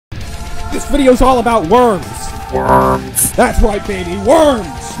This video's all about worms. Worms. That's right, baby.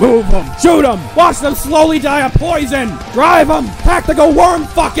 Worms. Move them. Shoot them. Watch them slowly die of poison. Drive them. Tactical worm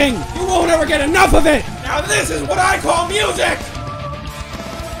fucking. You won't ever get enough of it. Now this is what I call music.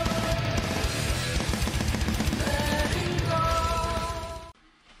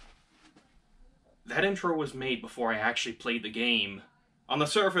 That intro was made before I actually played the game. On the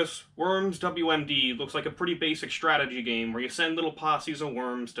surface, Worms WMD looks like a pretty basic strategy game where you send little posses of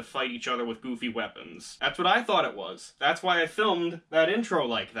worms to fight each other with goofy weapons. That's what I thought it was. That's why I filmed that intro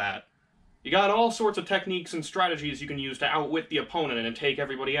like that. You got all sorts of techniques and strategies you can use to outwit the opponent and take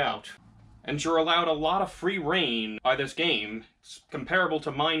everybody out. And you're allowed a lot of free reign by this game. It's comparable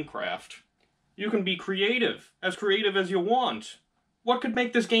to Minecraft. You can be creative as you want. What could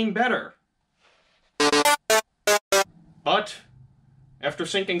make this game better? But after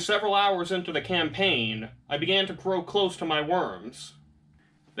sinking several hours into the campaign, I began to grow close to my worms.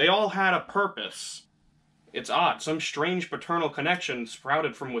 They all had a purpose. It's odd, some strange paternal connection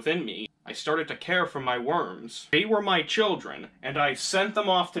sprouted from within me. I started to care for my worms. They were my children, and I sent them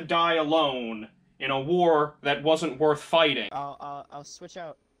off to die alone in a war that wasn't worth fighting. I'll switch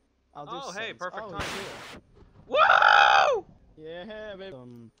out. I'll do hey, sense. perfect Oh, time. yeah. Woo! Yeah, baby.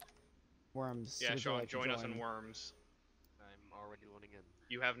 Worms. Yeah, Would you Shawn, like to join us in Worms. I'm already loading in.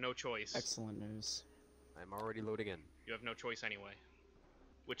 You have no choice. Excellent news. I'm already loading in. You have no choice anyway.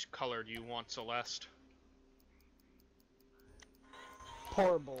 Which color do you want, Celeste?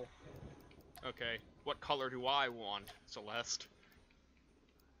 Horrible. Okay. What color do I want, Celeste?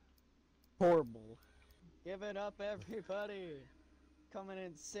 Horrible. Give it up, everybody. Coming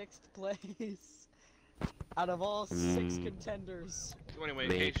in 6th place. Out of all 6 contenders. So anyway,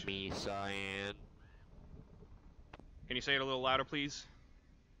 Make Cage, me Cyan. can you say it a little louder, please?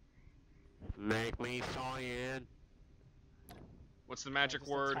 Make me Cyan. What's the magic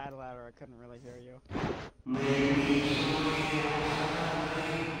Just word? a tad louder, I couldn't really hear you.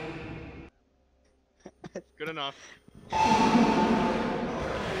 Good enough.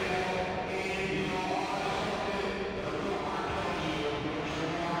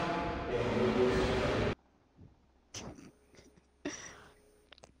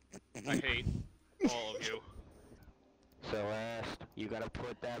 I hate all of you. Celeste, you gotta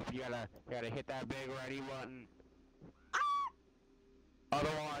put that, you gotta hit that big ready button.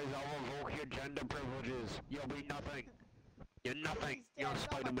 Otherwise, I'll revoke your gender privileges. You'll be nothing. You're nothing. You're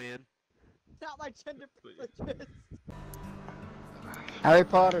Spider-Man. Not my gender privileges. Harry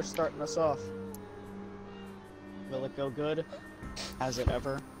Potter starting us off. Will it go good? Has it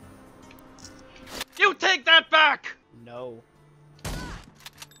ever? You take that back! No.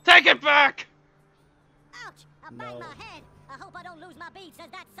 Take it back! Ouch! I banged No. my head. I hope I don't lose my beats, as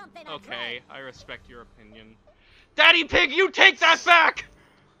that's something I Okay, dread. I respect your opinion. Daddy Pig, you take that back!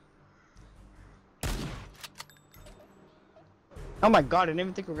 Oh my god, I didn't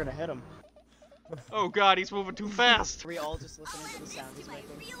even think we were gonna hit him. Oh god, he's moving too fast. We all just listening to the sound he's making.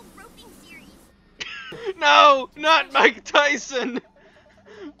 Real roping series. No, not Mike Tyson!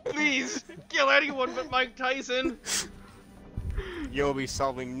 Please, kill anyone but Mike Tyson! You'll be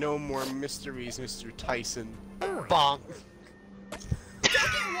solving no more mysteries, Mr. Tyson. Bonk.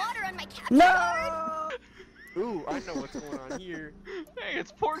 Taking water on my capture card. No! Ooh, I know what's going on here. Hey,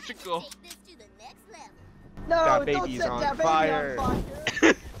 it's Portugal! Take this to the next level. No, That don't baby's set on that baby fire. on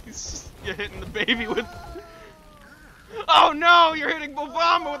fire. You're hitting the baby with... Oh no, you're hitting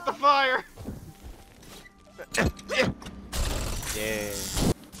Obama with the fire! Yeah.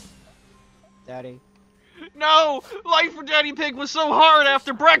 Daddy. No! Life for Daddy Pig was so hard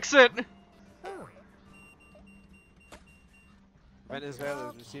after Brexit!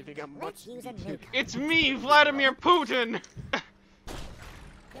 Venezuela's receiving a much Let's use a nuke. It's me, Vladimir Putin!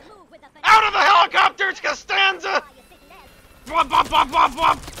 You move with the Out of the helicopters, Costanza! fire, you think less. Bwop, bwop, bwop,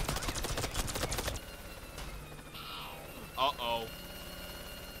 bwop, bwop. Uh-oh.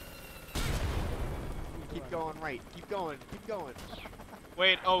 Keep going right. Keep going. Keep going.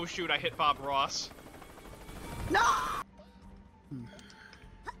 Wait, oh shoot, I hit Bob Ross. No!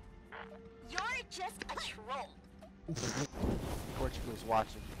 You're just a troll. Portugal's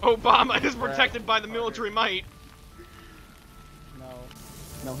watching. Obama is protected by the military might. No.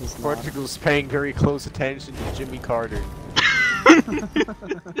 No, he's not. Portugal's paying very close attention to Jimmy Carter. I'd put that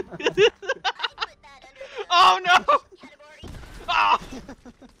under Oh no! the category. Ah!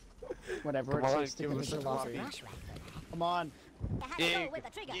 Whatever, Come it's on, like sticking give with us the a coffee. coffee. Come on. You had to go with the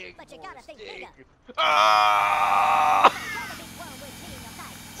trigger, but you gotta think bigger. Ah! Rather be one with me in your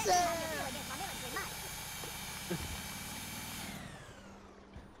sight. That's what I do against my military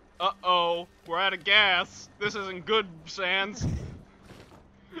might. Uh-oh, we're out of gas. This isn't good, Sans.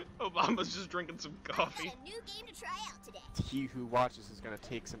 Obama's just drinking some coffee. Got a new game to try out today. He who watches is gonna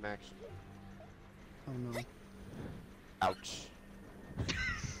take some action. Oh no. Ouch.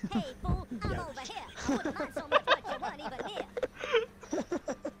 Hey, fool, I'm over here. I wouldn't mind so much, but you weren't even near.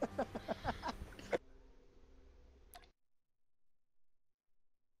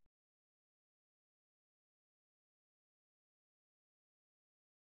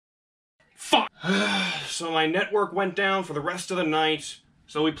 Fuck! So my network went down for the rest of the night,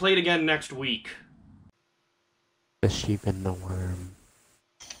 so we played again next week. The sheep and the worm.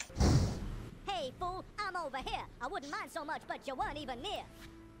 Hey, fool, I'm over here. I wouldn't mind so much, but you weren't even near.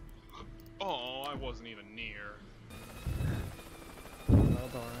 Oh, I wasn't even near. Well,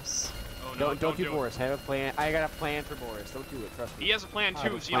 Boris. Oh no, Don't do it. Boris. I have a plan. I got a plan for Boris. Don't do it. Trust me. He has a plan I too,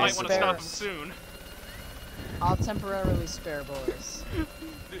 have a so you plan might want to for stop him Boris. soon. I'll temporarily spare Boris.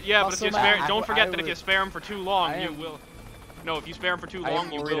 Yeah, but Also, if you Matt, spare, don't forget that if you would- spare him for too long, I you am- will. No, if you spare him for too I long,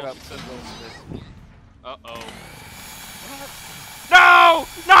 am you worried will. about Will Smith. Uh-oh. No!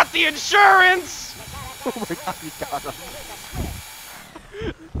 Not the insurance! Oh my god, you got him.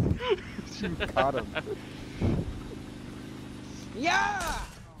 You got him. Yeah!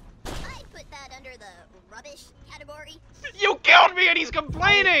 I put that under the rubbish category. You killed me and he's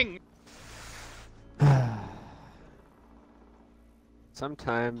complaining!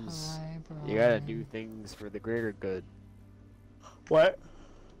 Sometimes Hi, you gotta do things for the greater good What?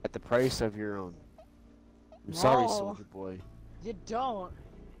 at the price of your own. I'm sorry, No. Soldier Boy. You don't.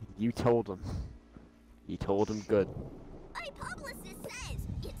 You told him. You told him good. My publicist says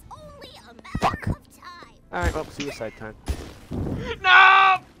it's only a matter Fuck. of time. Alright, well, suicide time.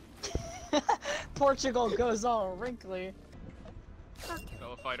 No! Portugal goes all wrinkly.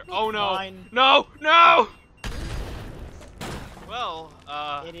 Fellow fighter. Oh no! Fine. No! No! Well,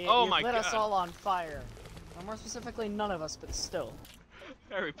 Idiot, oh you my lit god. us all on fire. Or more specifically, none of us, but still.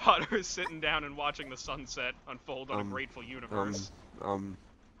 Harry Potter is sitting down and watching the sunset unfold on a grateful universe.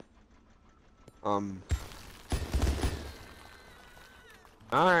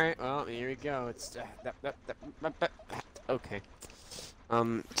 Alright, well, here we go. It's okay.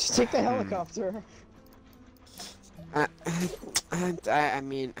 Just take the helicopter. I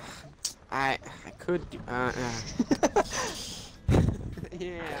mean, I could do,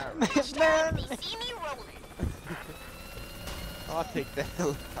 yeah, right. Man! They see me rolling. I'll take the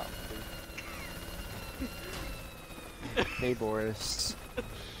helicopter. Hey, Boris.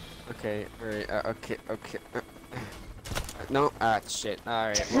 Okay, alright, okay. No, shit.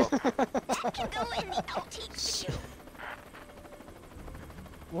 Alright, well. That can go in the outtakes video.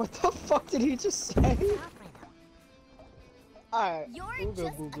 What the fuck did he just say? Alright. You're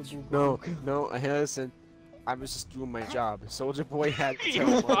just a No, hey, listen. I was just doing my job. Soldier Boy had to tell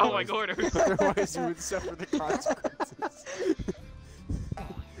him You follow my otherwise- orders. Otherwise, you would suffer the consequences.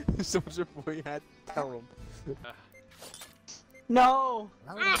 Soldier Boy had to tell him. No!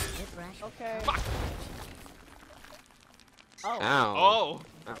 Okay. Okay. Oh. Ow. Oh!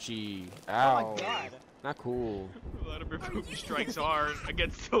 Ouchie. Oh Ow. my god. Not cool. Vladimir Putin strikes hard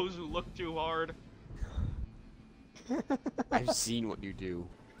against those who look too hard. I've seen what you do.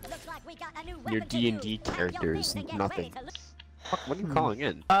 Looks like we got a new Your weapon to D&D use. Grab your character things is and get nothing. ready to look. Fuck, what are you calling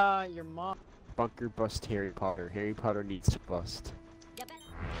in? Your mom. Bunker bust Harry Potter. Harry Potter needs to bust. You better-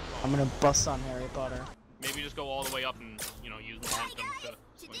 I'm gonna bust on Harry Potter. Maybe just go all the way up and, you know, use Hi momentum guys,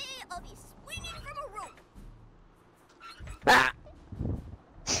 to today I'll be swinging from a rope. Ah!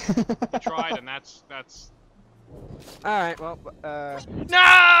 You tried, and that's. Alright, well,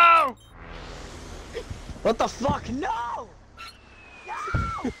 No! What the fuck? No! No!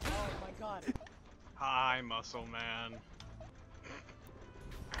 Oh my god. Hi, Muscle Man.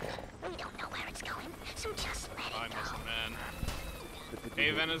 We don't know where it's going, so just let Hi, it Muscle go. Man.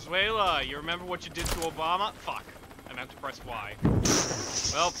 Hey, Venezuela, you remember what you did to Obama? Fuck. I meant to press Y. Well, It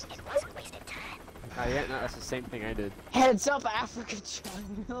wasn't wasted time. yeah, no, that's the same thing I did. Heads up, Africa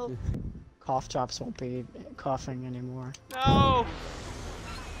Jungle! Cough drops won't be coughing anymore. no!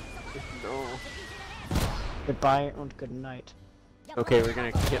 No. Goodbye and good night. Okay, we're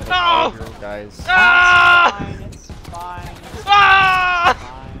gonna kill No! the guys. Ah! Fine, it's fine. It's Ah!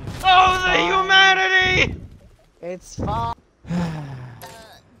 fine. Oh, the humanity! It's fine.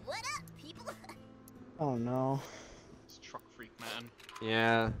 What up, people? Oh no. This truck freak, man.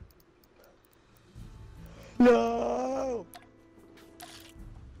 Yeah. No!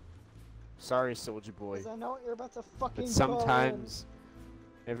 Sorry, Soldier Boy. 'Cause I know what you're about to fucking But sometimes,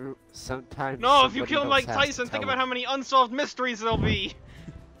 sometimes. No, if you somebody kill else Mike has to Tyson, think tell about him. how many unsolved mysteries there'll be.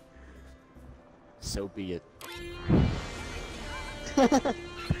 So be it. Oh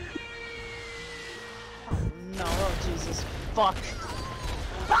no, oh Jesus, fuck.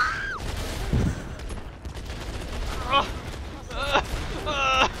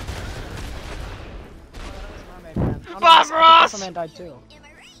 Bob Ross! Man died too.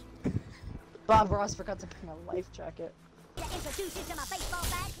 Bob Ross forgot to bring a life jacket.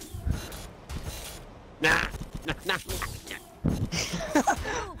 Nah.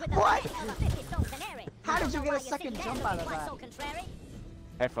 What? How did you get a second jump out of that?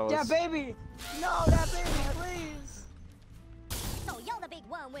 Hey, fellas. Yeah, baby! No, that baby, please! So you're the big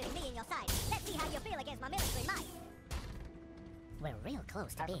worm with me in your side. Let's see how you feel against my military might. We're real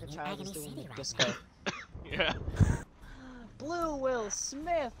close to being African in child Agony is doing City right disco. now. Yeah. Blue Will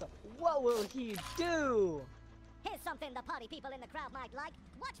Smith, what will he do? Here's something the party people in the crowd might like.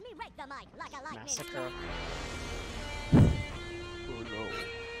 Watch me wreck the mic like a lightning. Massacre. Oh no.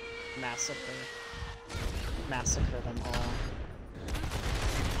 Massacre. Massacre them all.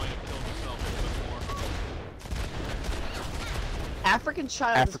 Might have killed himself a little bit more. African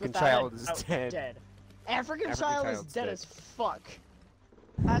child African is child without is a- dead. African child is child's dead dead. as fuck.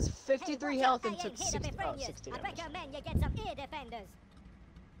 Has 53 Hey, health watch and out, I took ain't here to 60, befriend you. 60 I damage. recommend you get some ear defenders.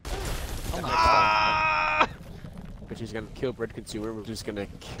 Oh my god. Ah! But she's gonna kill bread consumer. We're just gonna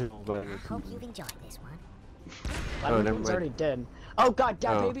kill the. I hope you've enjoyed this one. Oh, never One's mind. already dead. Oh god,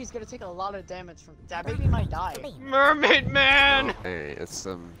 that Oh. baby's gonna take a lot of damage from. That baby might die. Mermaid Man! Hey, let's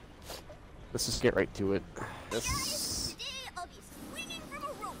just get right to it. This. Today I'll be swinging from a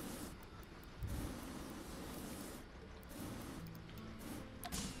rope.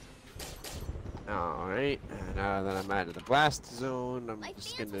 Alright, now that I'm out of the blast zone, I'm My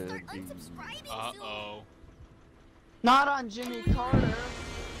just fans will gonna start be. unsubscribing soon. Uh-oh. Not on Jimmy Carter.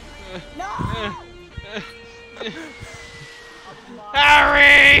 No!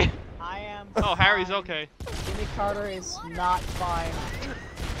 Harry! I am. Oh, Harry's fine. okay. Jimmy Carter is not fine.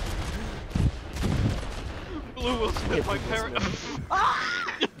 Blue will Smith, my parent.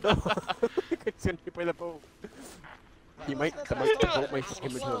 It's gonna be by the boat. He might the boat might him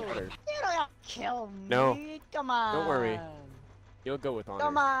into the water. You don't have to kill me. No. Come on. Don't worry. You'll go with honor.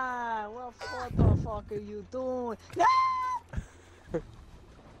 Come on. What the fuck are you doing? No!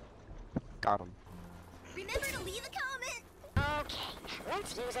 Got him. Remember to leave a comment. Okay,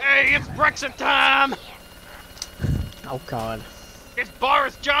 let's use it. Hey, it's Brexit time! Oh god. It's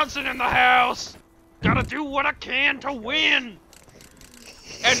Boris Johnson in the house! Gotta do what I can to win!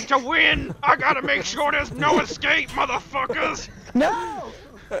 And to win, I gotta make sure there's no escape, motherfuckers! No!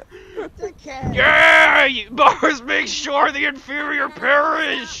 Dickhead. Yeah! Boris makes sure the inferior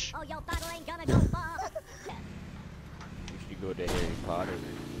perish! Oh, your battle ain't gonna go far. You should go to Harry Potter.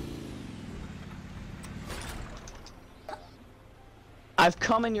 I've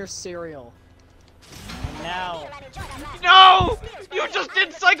come in your cereal. And now. No! You just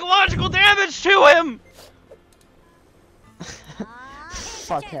did psychological damage to him!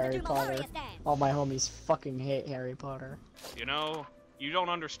 Fuck Harry Potter. All my homies fucking hate Harry Potter. You know, you don't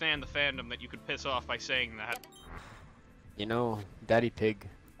understand the fandom that you could piss off by saying that. You know, Daddy Pig.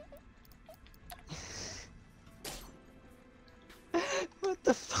 What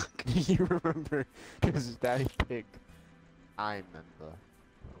the fuck? You remember? Because Daddy Pig. I remember.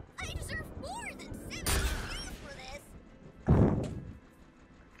 I deserve more than 7 for this.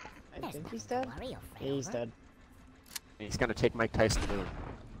 I think he's dead. Worry, He's dead. He's gonna take Mike Tyson down.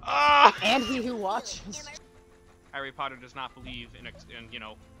 Ah! And he who watches. Harry Potter does not believe in you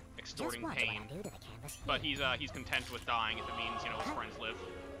know, extorting pain. But he's content with dying if it means, you know, his friends live.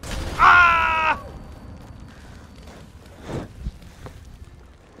 Ah!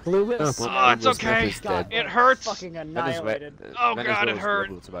 Blue Will Oh, Smith Oh, it's Will Smith okay. is dead. It hurts. Fucking Venezuela- annihilated. Oh, God, it Venezuela's hurt.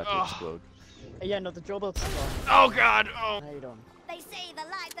 rowboat's about to Ugh. explode. Yeah, no, the drill boat's still. Oh God! Oh. How you doing? They say the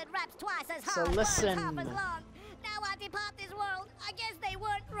life that raps twice as So hard burns listen. half as long. Now I depart this world. I guess they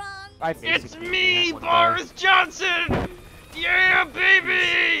weren't wrong. I It's basically me, have one guy. Boris Johnson! Yeah,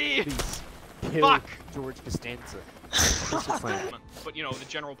 baby! Please kill Fuck. George Costanza. That's the plan. But you know, the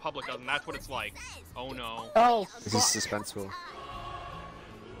general public doesn't. That's what it's like. Oh no. Oh, This is suspenseful.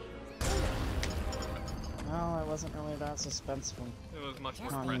 no, it wasn't really that suspenseful. It was much more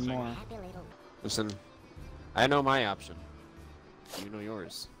Not depressing. anymore. Happy little. Listen, I know my option. You know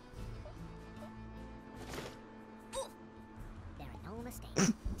yours. There are no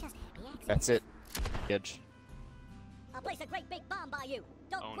mistakes. Just happy accidents. That's it. Edge. I'll place a great big bomb by you.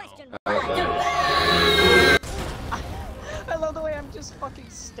 Don't Oh, no. question Oh, what I I love the way I'm just fucking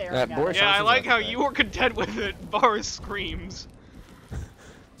staring That at Boris it. Yeah, I Johnson's like not how dead. you were content with it. Boris screams. do.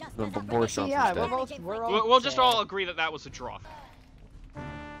 Just No, as but a Boris prediction. Johnson's Yeah, dead. we're all We'll just dead. all agree that that was a draw.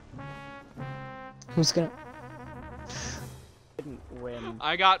 Who's gonna? Didn't win.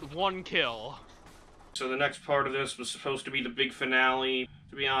 I got 1 kill. So the next part of this was supposed to be the big finale.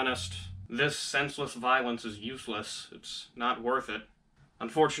 To be honest, This senseless violence is useless. It's not worth it.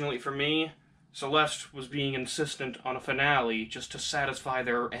 Unfortunately for me, Celeste was being insistent on a finale just to satisfy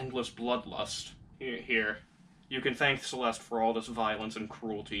their endless bloodlust. Here. You can thank Celeste for all this violence and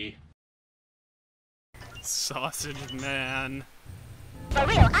cruelty. Sausage man. For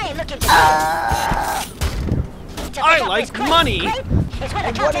real, I ain't looking to I like money!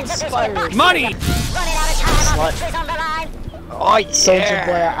 What inspired? Money! Running out of time on the on the line. Oh yeah! Soulja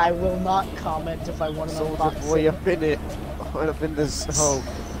Boy, I will not comment if I want to know Soulja Boy up in it. Up in this hole.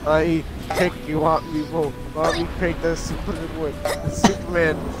 I pick you want me vote. Want me pick the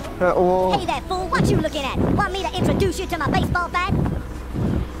Superman. Oh. Hey there, fool, what you looking at? Want me to introduce you to my baseball bat?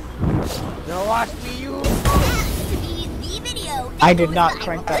 Now watch me, you. The video. I did not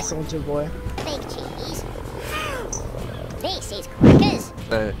crank that Soulja Boy. Fake cheese. This is crackers.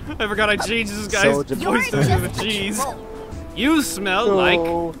 I forgot I changed this guy's Soulja voice to Boy. do the cheese. You smell Oh. like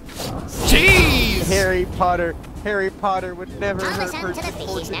cheese! Harry Potter would never I'll hurt listen to the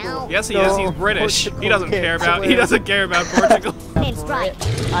fishes now. Yes, he is. He's British. He doesn't care about. He doesn't care about Portugal. In strike.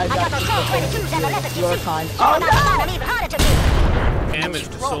 I I got got those cold 22s and the leather your seats. kind. Oh, no! Even harder to beat. Damage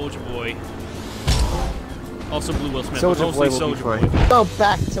to Soulja Boy. Also Blue Will Smith, but Soulja mostly Boy will be Soulja fine. Boy. Go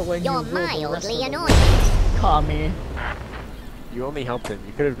back to when You're you ruled the rest mildly of the annoying. world. Commie. You only helped him.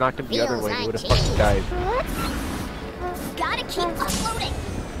 You could have knocked him the other Feels way. He like would have fucking cheese. died. Gotta keep uploading.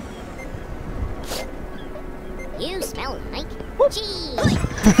 You smell like cheese.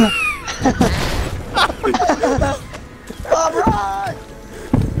 Alright!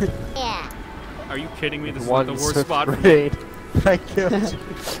 Yeah. Are you kidding me? This is One the worst swift spot for me. raid. I killed you.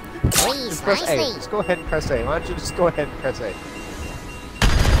 Please, Just press A. nicely. Just go ahead and press A. Why don't you just go ahead and press A?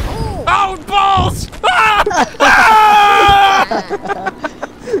 Ooh. Oh, balls! Ah!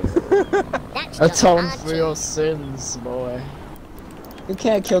 That's just Atone odd for your cheese. sins, boy. You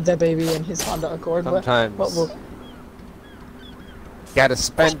can't kill that baby in his Honda Accord. Sometimes. What will... Gotta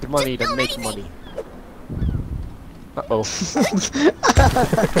spend money to make money. Uh-oh.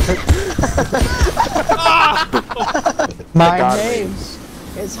 My God name rays.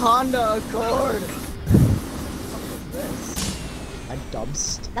 is Honda Accord. I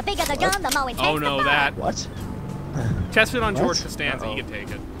dubst. The bigger the gun, the more intense Oh no, the that. What? Test it on What? George Costanza, Uh-oh. he can take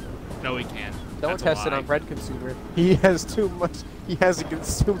it. No, he can't. Don't That's a test it lie. on bread consumer. He has too much. He hasn't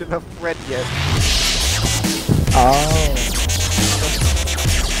consumed enough bread yet. Oh.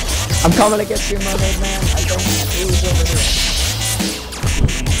 I'm coming to get you, mermaid man. I don't lose over here.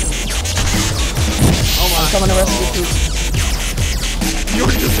 Oh my. I'm coming to rescue you.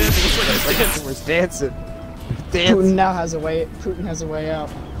 George Costanza looks like a Bread dance. consumer's dancing. Putin Dancing. now has a way. Putin has a way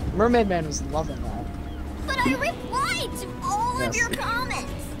out. Mermaid man was loving that. But I replied to all Yes. of your comments.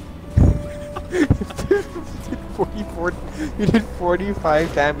 You did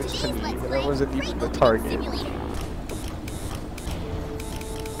 45 damage to me, Please, let's and I play wasn't even the Rainbow target. Simulator.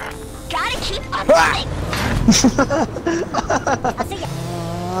 Gotta keep uploading. I'll see ya.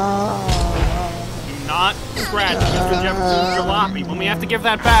 Do not scratch Mr. Jefferson's jalopy. When we have to give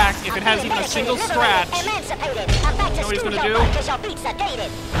that back, if it has even a single scratch, Emancipated. I'm back to know what he's school, gonna yo, do? cause your beats are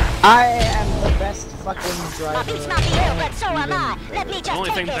dated. I am the best fucking My driver. beats might be ill, but so am I. Let me just The only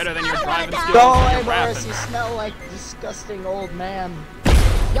take thing this. better than I your don't wanna driving die. skills. Go You're away, Boris. rapping. You smell like disgusting old man.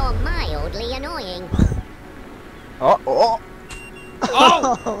 You're mildly annoying. Oh! Oh!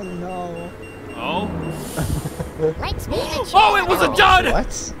 Oh no. Oh! Let's be the Oh, it was a dud!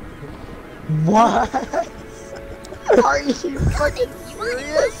 What? What? Are you fucking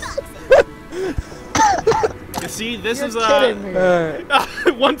serious? You see, this You're is kidding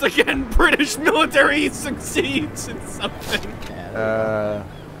me. once again, British military succeeds in something.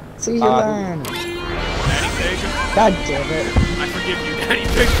 See, you learn. Daddy Pig, God damn it. I forgive you, Daddy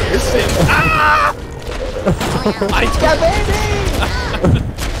Pig, for your sins. Ah! Yeah, baby!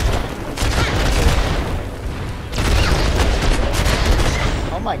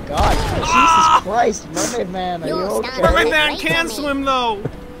 Oh my god. Jesus Christ. Mermaid man, are you okay? Mermaid Man can swim, though!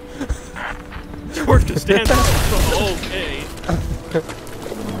 George Costanza is okay.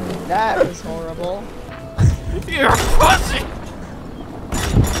 That was horrible. You're a pussy!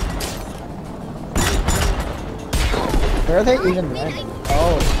 Where are they even landing?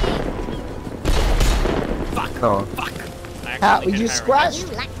 Oh. Fuck. Oh. Fuck. I How, accidentally hit you Harry. scratched You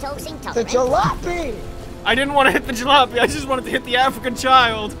lactose the intolerant. jalopy! I didn't want to hit the jalopy, I just wanted to hit the African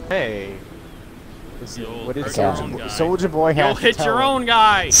child. Hey. Listen, You'll what did hurt your own Soulja guy. Soulja Boy You'll have to hit tell your him? own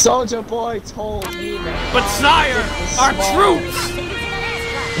guy. Soulja Boy told me that. But sire, our troops!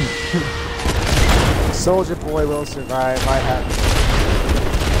 Soulja Boy will survive. I have.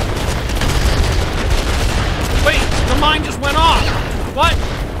 Wait, the mine just went off. What?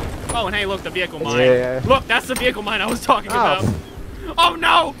 Oh, and hey, look, the vehicle mine. Yeah. Look, that's the vehicle mine I was talking about. Oh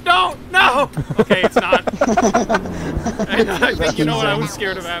no! No! No! Okay, it's not. And I think you know what I was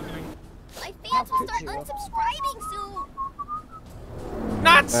scared of happening. My fans will start unsubscribing soon.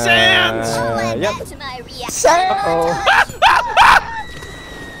 Not Sans! I'll add yep. that to my reaction.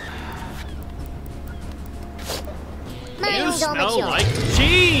 You smell like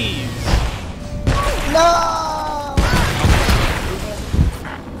cheese! No!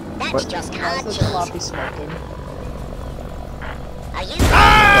 That's just hard That's cheese. sloppy smoking. Are you?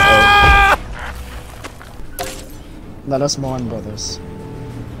 Ah! Let us mourn, brothers.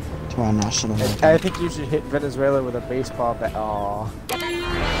 To our national anthem. I think you should hit Venezuela with a baseball bat. Aww.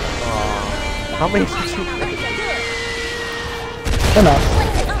 How many did you make? Enough.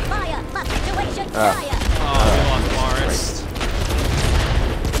 Oh, we lost Morris.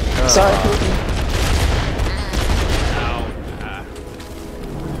 Sorry, Putin.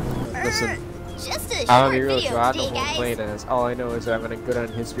 Listen, Just a I don't short even realize video what I today, don't want to guys. play as. All I know is that I'm gonna go down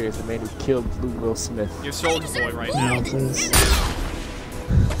in history as the man who killed Blue Will Smith. You're Soulja Boy right now. No, please.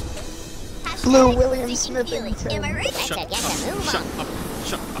 Hashtag Blue William seeking Smith feeling. and Am I right? Shut Better get up, to move shut on. up,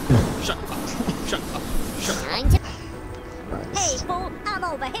 shut up, shut up, shut up, shut up. Time to... Hey, fool, I'm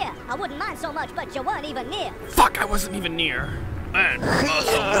over here. I wouldn't mind so much, but you weren't even near. Fuck, I wasn't even near. Man,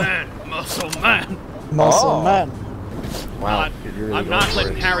 muscle man, muscle man. Muscle man. Wow, I'm not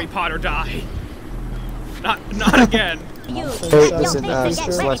letting Harry Potter die. Not again. You Hey, got listen, no things to get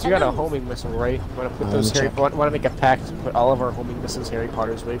ready Celeste, to you got a lose. homing missile, right? Want to put those Harry? Want to make a pact to put all of our homing missiles Harry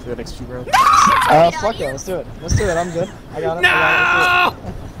Potter's way for the next few rounds? Fuck yeah, let's do it. Let's do it, I'm good. I got it. No! I got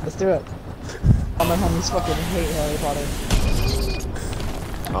it. Let's do it. All my homies fucking hate Harry Potter.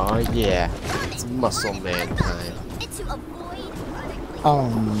 Oh yeah, it's muscle man time. And to avoid running... Oh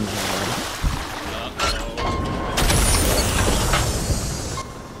no.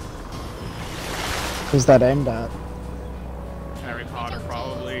 Who's that aimed at? Harry Potter,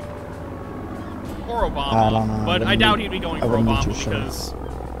 probably. Or Obama. I don't know. But I doubt he'd be going I for wouldn't be Obama too sure. because,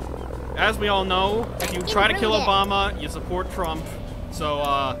 as we all know, if you try to kill Obama, you support Trump. So,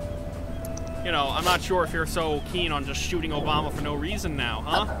 you know, I'm not sure if you're so keen on just shooting Obama for no reason now,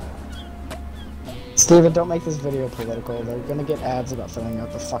 huh? Steven, don't make this video political. They're gonna get ads about filling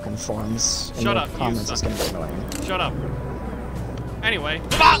out the fucking forms. In Shut the up, you comments, it's suck. gonna be annoying. Shut up. Anyway,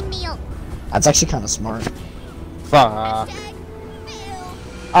 meal. That's actually kind of smart. Fuck. Hashtag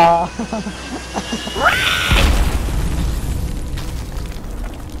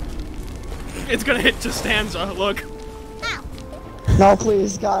it's gonna hit Costanza, look. No,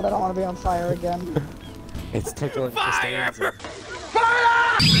 please, God, I don't want to be on fire again. It's tickling Fire! Costanza.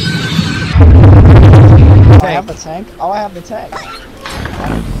 I have the tank. Oh, I have the tank.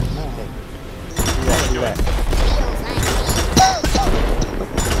 Do that.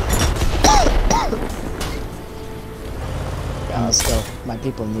 Yeah, let's go. My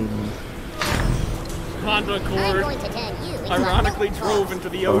people need me. Honda I'm Accord going to turn you into ironically a drove into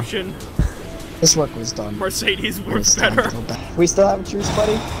the ocean. This work was done. Mercedes It works was time better. to go back. We still have a truce,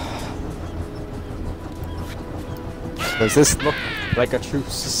 buddy? Does this look like a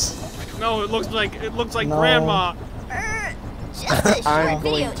truce? No, it looks like No. Grandma. Just a short I'm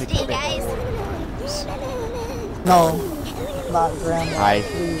video going to today, quit. guys. No. Not grandma. Hi.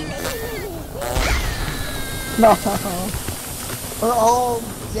 Please. No. We're all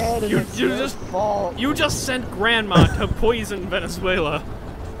dead and it's your fault. You just sent Grandma to poison Venezuela.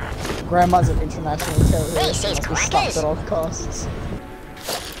 Grandma's an international terrorist. Racist Must be stopped crackers. at all costs.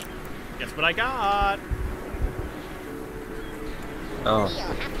 Guess what I got? Oh, We'll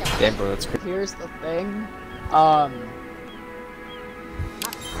have to damn, bro, that's crazy. Here's the thing.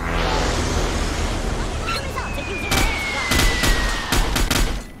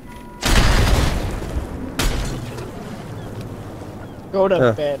 Go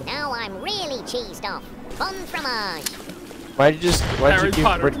to bed. Now I'm really cheesed off. Bon fromage. Why'd you Harry give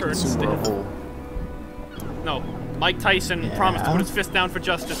Potter Brit turned Consumer a stiff. hole? No. Mike Tyson Yeah. promised to put his fist down for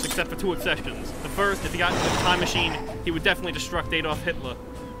justice, except for two exceptions. The first, if he got into the time machine, he would definitely destruct Adolf Hitler.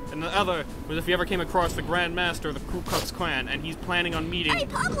 And the other was if he ever came across the Grand Master of the Ku Klux Klan, and he's planning on meeting Hey,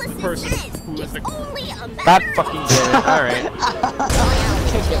 the publicist person says who is it's the... only a matter God of fucking damn it, alright.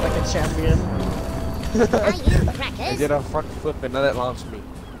 Kick it like a champion. Are you I crackers? did a front flip and none that launched me.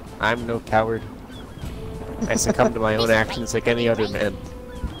 I'm no coward. I succumb to my own actions like any other man.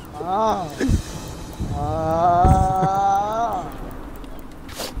 Ah.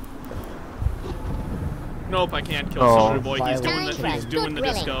 Nope, I can't kill Oh. Soulja Boy. He's doing the, Violent. he's doing the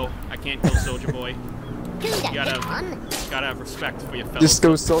Good disco. I can't kill Soulja Boy. Good You gotta, one. gotta have respect for your fellow.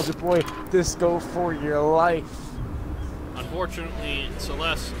 Disco Soulja Boy, disco for your life. Unfortunately,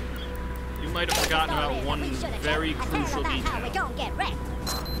 Celeste You might have forgotten about one very crucial detail.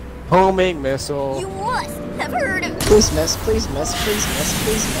 Homing missile. You was. Never heard of. Please miss, please miss, please miss,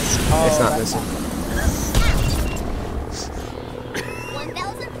 please miss. Oh, It's not that's missing.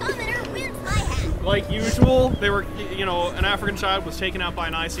 1,000 kilometer wins my hat. Like usual, they were, you know, an African child was taken out by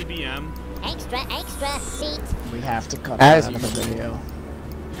an ICBM. Extra seat. We have to cut As that out of the video.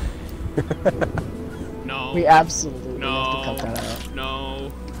 No. We absolutely No. have to cut that out.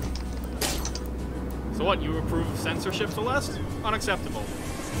 No. So what, you approve of censorship, Celeste? Unacceptable.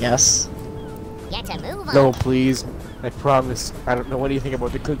 Yes. Get to move on. No, please. I promise. I don't know anything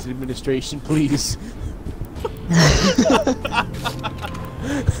about the Clinton administration, please. We'll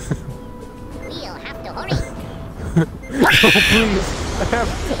have to hurry. No, please.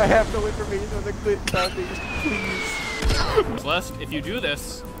 I have no information on the Clinton Foundation, please. Celeste, if you do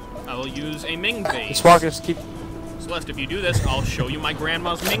this, I will use a Ming vase. Just walk, just keep... Celeste, if you do this, I'll show you my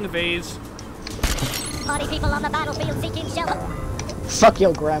grandma's Ming vase. Party people on the battlefield seeking shelter. Fuck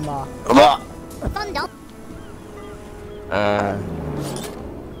your grandma. Fun don't.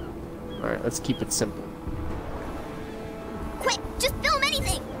 Alright, let's keep it simple. Quick, just film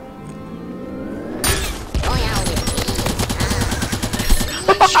anything.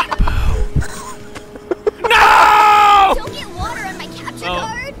 No! Don't get water on my capture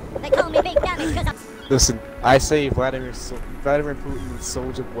card. They call me Big Damage because I'm. Listen, I say Vladimir Putin and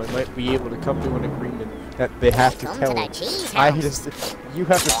Soulja Boy might be able to come to an agreement that they have to Come tell to the him. cheese I house. just, you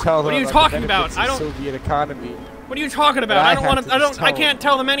have to tell them. What are you about talking the about? benefits I of don't- Soviet economy. What are you talking about? But I I don't have want to to. just I tell can't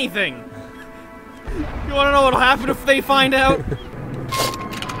tell them anything. You want to know what'll happen if they find out?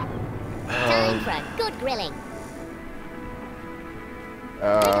 Time for a good grilling.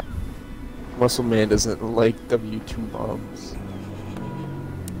 Muscle Man doesn't like W2 bombs.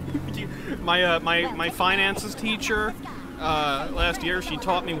 My finances teacher last year, she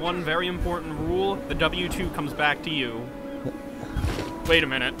taught me one very important rule: the W2 comes back to you. Wait a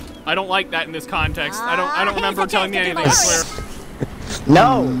minute, I don't like that in this context. I don't remember her telling me anything. I swear.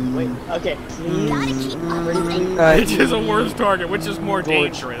 No! Wait, okay, please. Gotta keep up with it. Which is a worse target? Which is more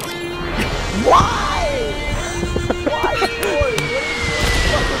dangerous? Why? Why, George?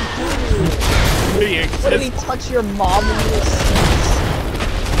 What do you What did he touch your mom when you were 6?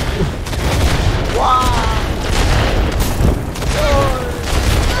 Why?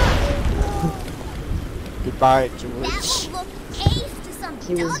 Goodbye, That George. will look ace to some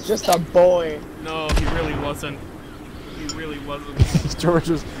He was dog just shit. a boy. No, he really wasn't. He really wasn't. George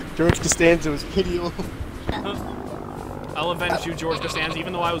Costanza was pitiable. I'll avenge you, George Costanza,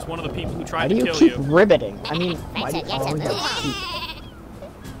 even though I was one of the people who Why tried do to you kill keep you. ribbiting? I mean, why That's do it, you get to always move keep... on.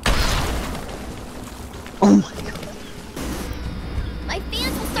 Oh my god. My fans will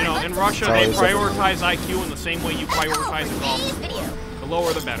You start know, in listening Russia, to they this. prioritize IQ in the same way you prioritize a Today's golf. video. The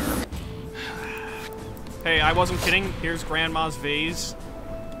lower the better. Hey, I wasn't kidding. Here's Grandma's vase.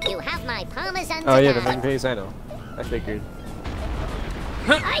 You have my Parmesan. Oh yeah, the cigar. main phase, I know. I figured.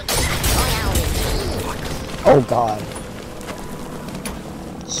 Oh god.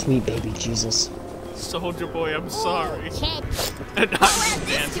 Sweet baby Jesus. Soulja Boy, I'm sorry. Check. And I'll add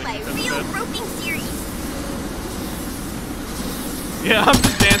this to my real dancing. roping series. Yeah, I'm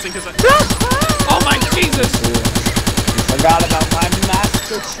just dancing because I... Oh my Jesus! Forgot about my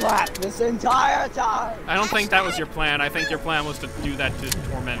master trap this entire time. I don't think that was your plan. I think your plan was to do that to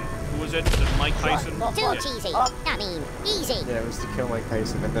torment. Who was it? Was it Mike Tyson? Too Yeah. cheesy. I mean, easy. Yeah, it was to kill Mike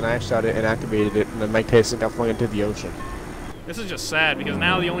Tyson, and then I shot it and activated it, and then Mike Tyson got flung into the ocean. This is just sad because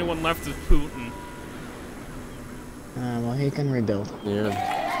now the only one left is Putin. Well, he can rebuild. Yeah.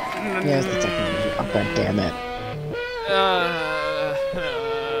 He has the technology. Oh god damn it.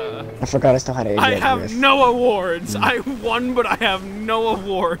 I forgot I still had a I have no awards. I won, but I have no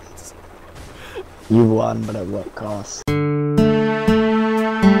awards. You won, but at what cost?